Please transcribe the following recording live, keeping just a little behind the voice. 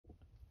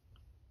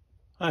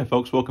Hi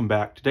folks, welcome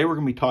back. Today we're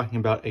going to be talking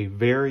about a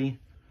very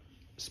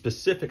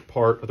specific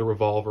part of the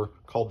revolver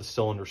called the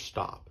cylinder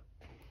stop.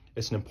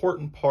 It's an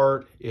important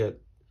part.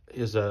 It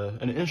is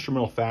an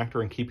instrumental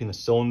factor in keeping the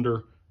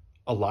cylinder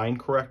aligned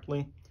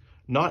correctly.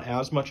 Not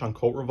as much on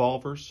Colt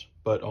revolvers,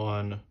 but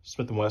on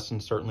Smith & Wesson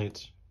certainly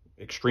it's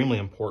extremely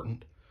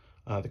important.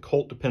 The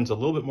Colt depends a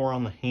little bit more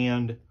on the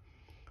hand,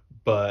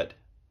 but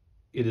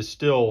it is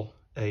still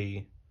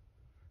a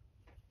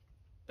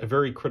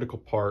very critical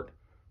part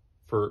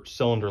for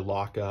cylinder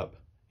lockup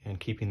and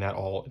keeping that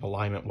all in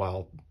alignment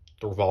while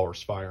the revolver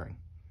is firing.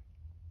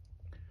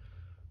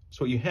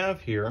 So what you have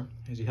here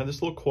is you have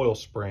this little coil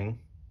spring,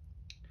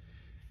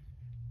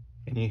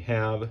 and you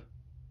have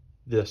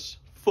this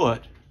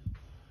foot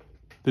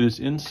that is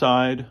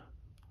inside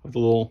of the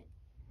little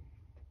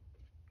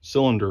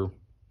cylinder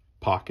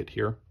pocket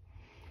here.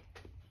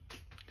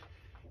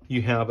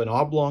 You have an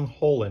oblong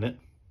hole in it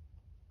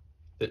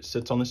that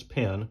sits on this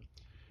pin, and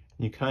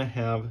you kind of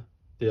have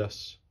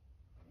this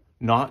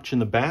notch in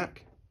the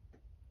back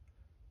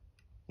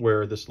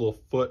where this little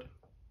foot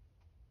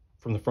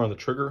from the front of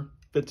the trigger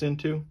fits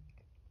into,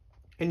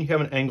 and you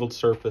have an angled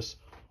surface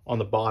on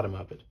the bottom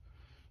of it.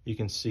 You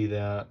can see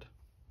that,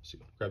 so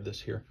grab this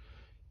here,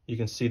 you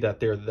can see that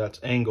there, that's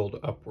angled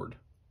upward.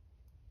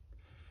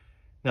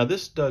 Now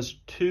this does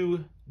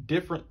two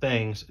different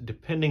things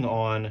depending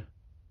on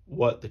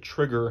what the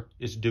trigger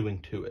is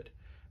doing to it.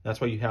 That's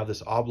why you have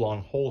this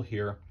oblong hole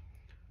here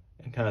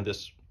and kind of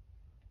this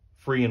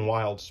free and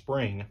wild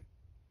spring,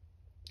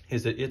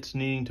 is that it's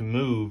needing to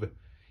move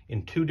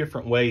in two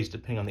different ways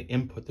depending on the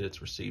input that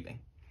it's receiving.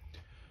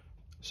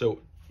 So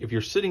if you're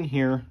sitting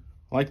here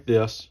like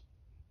this,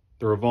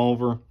 the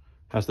revolver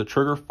has the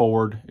trigger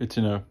forward, it's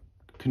in a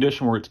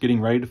condition where it's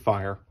getting ready to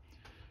fire.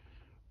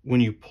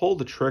 When you pull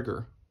the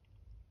trigger,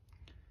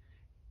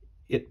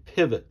 it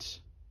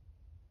pivots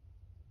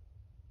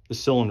the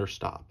cylinder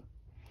stop.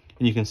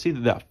 And you can see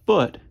that that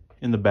foot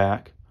in the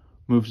back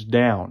moves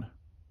down.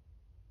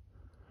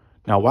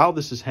 Now while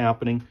this is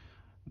happening,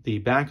 the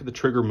back of the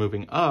trigger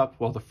moving up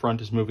while the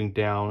front is moving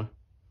down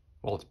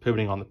while it's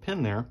pivoting on the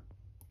pin there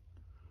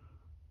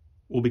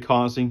will be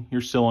causing your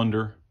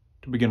cylinder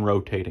to begin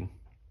rotating.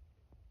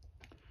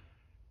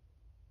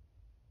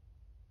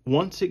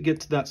 Once it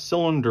gets that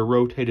cylinder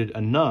rotated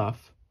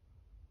enough,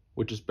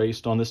 which is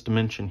based on this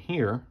dimension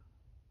here,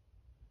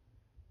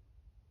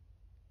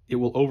 it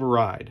will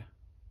override.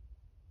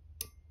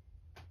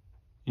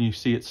 And you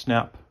see it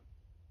snap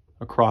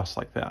across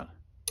like that.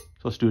 So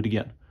let's do it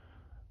again.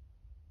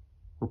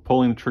 We're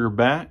pulling the trigger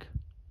back,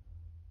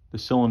 the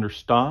cylinder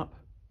stop,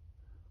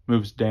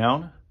 moves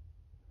down.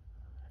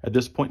 At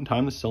this point in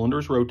time, the cylinder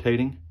is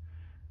rotating.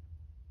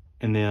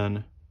 And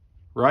then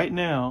right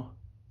now,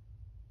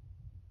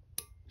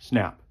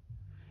 snap,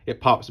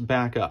 it pops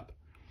back up.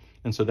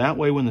 And so that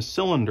way when the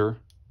cylinder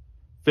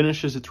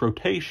finishes its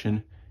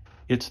rotation,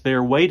 it's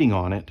there waiting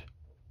on it.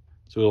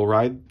 So it'll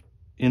ride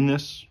in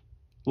this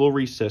little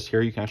recess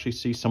here. You can actually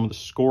see some of the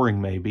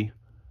scoring maybe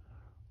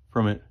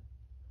from it.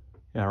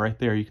 Yeah, right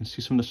there, you can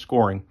see some of the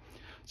scoring.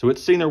 So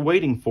it's sitting there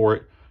waiting for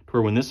it to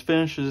where when this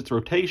finishes its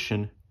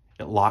rotation,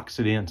 it locks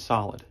it in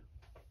solid.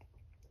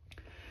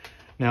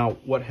 Now,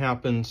 what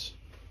happens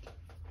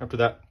after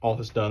that all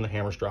is done, the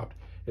hammer's dropped,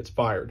 it's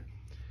fired.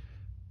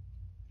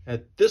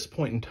 At this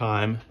point in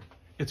time,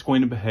 it's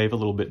going to behave a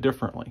little bit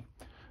differently.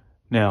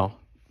 Now,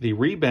 the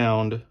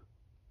rebound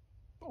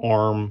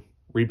arm,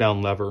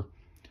 rebound lever,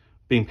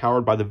 being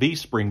powered by the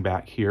V-spring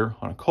back here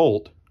on a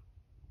Colt,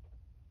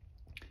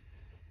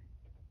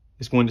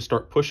 is going to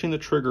start pushing the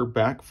trigger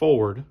back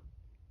forward.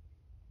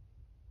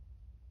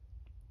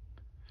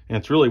 And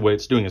it's really what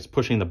it's doing, is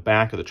pushing the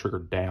back of the trigger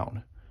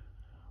down.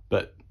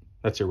 But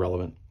that's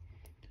irrelevant.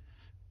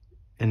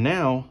 And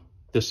now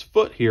this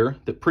foot here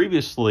that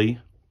previously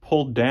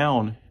pulled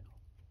down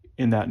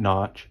in that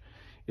notch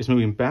is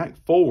moving back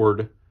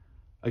forward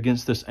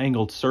against this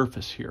angled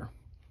surface here.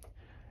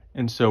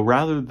 And so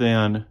rather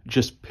than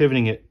just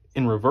pivoting it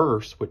in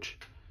reverse, which,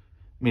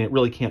 I mean, it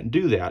really can't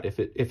do that. If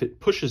it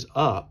pushes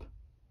up,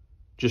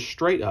 just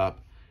straight up,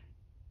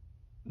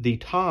 the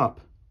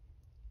top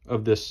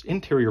of this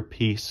interior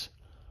piece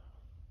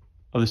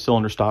of the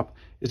cylinder stop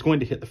is going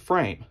to hit the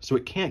frame, so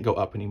it can't go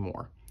up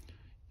anymore.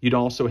 You'd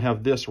also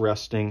have this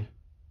resting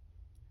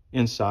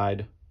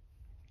inside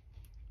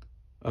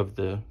of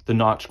the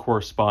notch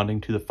corresponding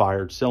to the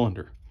fired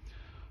cylinder.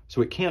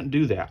 So it can't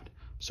do that.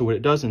 So what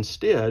it does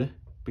instead,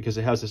 because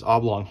it has this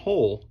oblong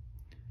hole,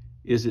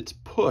 is it's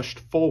pushed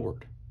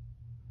forward.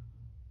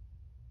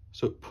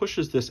 So it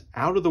pushes this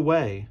out of the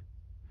way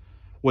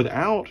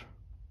without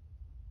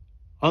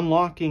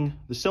unlocking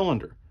the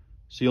cylinder.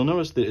 So you'll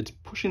notice that it's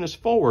pushing this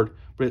forward,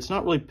 but it's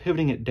not really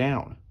pivoting it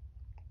down.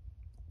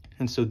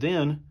 And so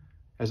then,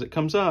 as it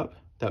comes up,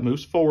 that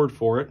moves forward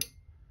for it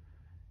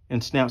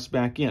and snaps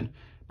back in.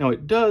 Now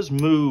it does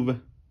move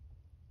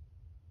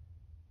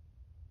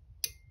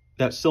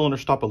that cylinder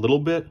stop a little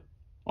bit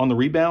on the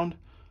rebound,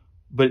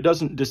 but it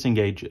doesn't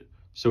disengage it.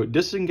 So it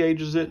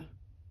disengages it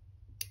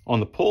on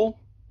the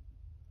pull,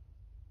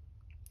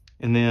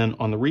 and then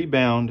on the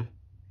rebound,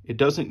 it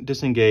doesn't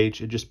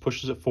disengage, it just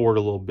pushes it forward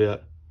a little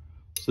bit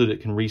so that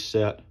it can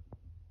reset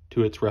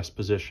to its rest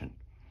position.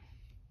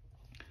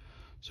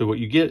 So what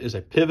you get is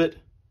a pivot.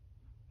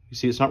 You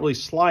see it's not really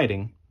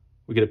sliding.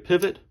 We get a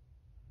pivot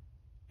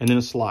and then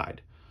a slide.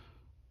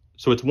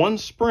 So it's one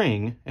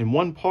spring and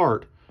one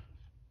part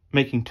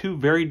making two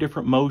very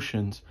different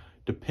motions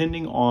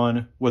depending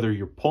on whether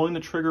you're pulling the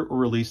trigger or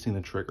releasing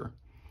the trigger.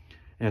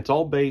 And it's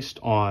all based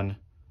on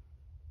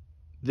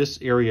this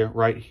area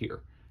right here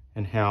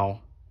and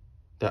how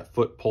that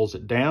foot pulls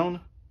it down.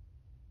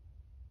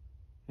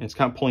 And it's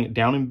kind of pulling it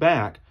down and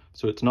back,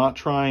 so it's not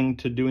trying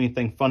to do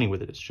anything funny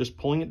with it. It's just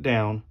pulling it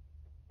down.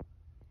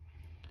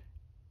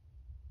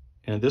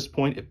 And at this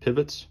point, it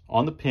pivots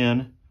on the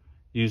pin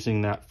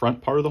using that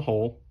front part of the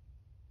hole.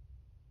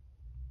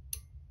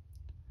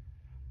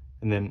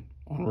 And then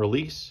on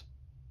release,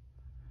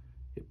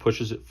 it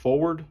pushes it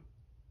forward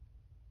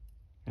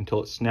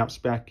until it snaps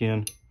back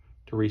in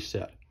to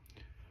reset.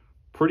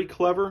 Pretty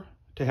clever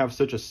to have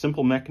such a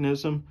simple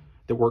mechanism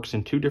that works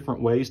in two different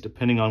ways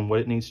depending on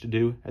what it needs to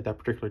do at that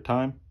particular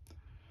time.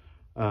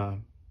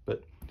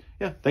 But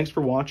yeah, thanks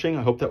for watching.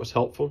 I hope that was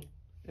helpful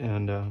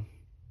and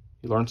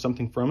you learned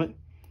something from it.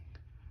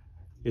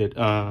 It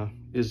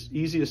is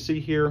easy to see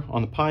here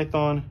on the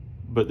Python,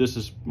 but this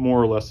is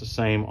more or less the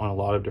same on a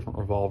lot of different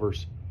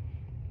revolvers.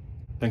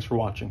 Thanks for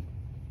watching.